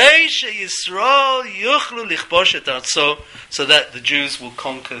 Kedei sheYisrael yuchlu lichbosh et artzo, so that the Jews will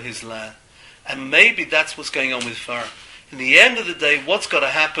conquer his land. And maybe that's what's going on with Pharaoh. In the end of the day, what's got to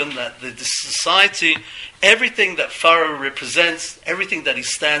happen, that the society, everything that Pharaoh represents, everything that he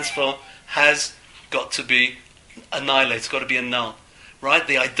stands for, has got to be annihilated, it's got to be annulled. Right?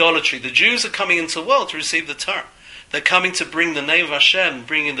 The idolatry. The Jews are coming into the world to receive the Torah. They're coming to bring the name of Hashem,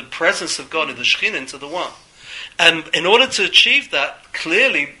 bringing the presence of God, the Shekhinah, into the world. And in order to achieve that,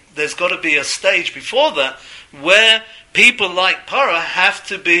 clearly, there's got to be a stage before that where people like Paro have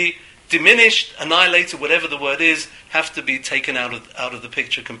to be diminished, annihilated, whatever the word is, have to be taken out of the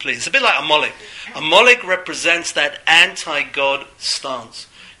picture completely. It's a bit like Amalek. Amalek represents that anti-God stance.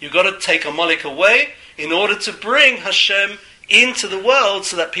 You've got to take Amalek away in order to bring Hashem into the world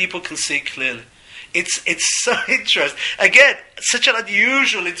so that people can see clearly. It's so interesting. Again, such an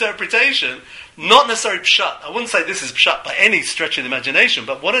unusual interpretation, not necessarily pshat. I wouldn't say this is pshat by any stretch of the imagination,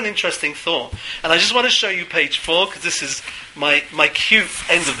 but what an interesting thought. And I just want to show you page 4, because this is my cute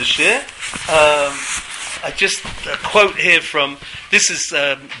end of the shir. I just quote here from, this is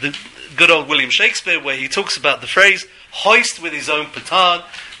the good old William Shakespeare, where he talks about the phrase, hoist with his own petard,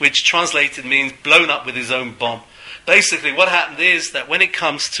 which translated means blown up with his own bomb. Basically, what happened is that when it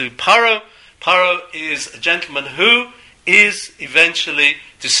comes to Paro is a gentleman who is eventually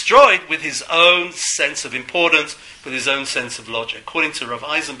destroyed with his own sense of importance, with his own sense of logic. According to Rav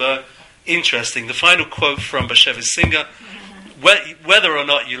Eisenberg, interesting, the final quote from Bashevis Singer, whether or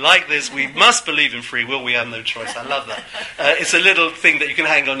not you like this, we must believe in free will, we have no choice. I love that. It's a little thing that you can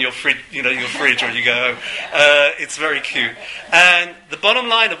hang on your fridge, your fridge when you go home. It's very cute. And the bottom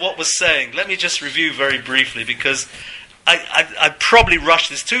line of what we're saying, let me just review very briefly, because I probably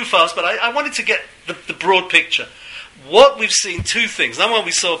rushed this too fast, but I wanted to get the broad picture. What we've seen, two things. Number one,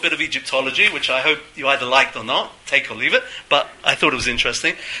 we saw a bit of Egyptology, which I hope you either liked or not, take or leave it, but I thought it was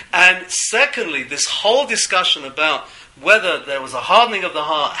interesting. And secondly, this whole discussion about whether there was a hardening of the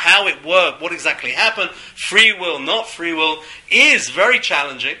heart, how it worked, what exactly happened, free will, not free will, is very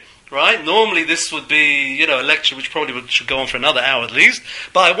challenging, right? Normally this would be, a lecture which probably should go on for another hour at least,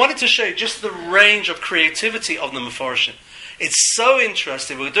 but I wanted to show you just the range of creativity of the Mefarshim. It's so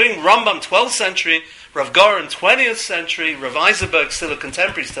interesting. We're doing Rambam 12th century, Rav Goren 20th century, Rav Eisenberg still a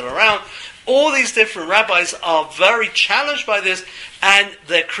contemporary, still around. All these different rabbis are very challenged by this, and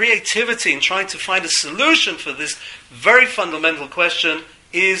their creativity in trying to find a solution for this very fundamental question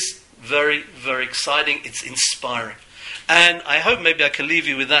is very, very exciting. It's inspiring. And I hope maybe I can leave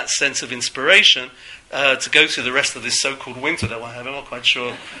you with that sense of inspiration to go through the rest of this so-called winter that we're having. I'm not quite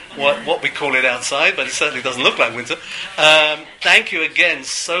sure what we call it outside, but it certainly doesn't look like winter. Thank you again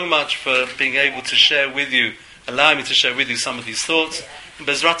so much for being able to share with you, allowing me to share with you some of these thoughts.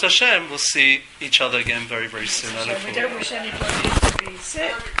 Bezrat Hashem, we'll see each other again very, very soon. We don't wish anybody to be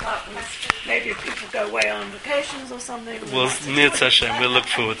sick, but maybe if people go away on vacations or something. Well, Nirtz Hashem, we'll look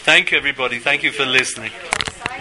forward. Thank you, everybody. Thank you for listening.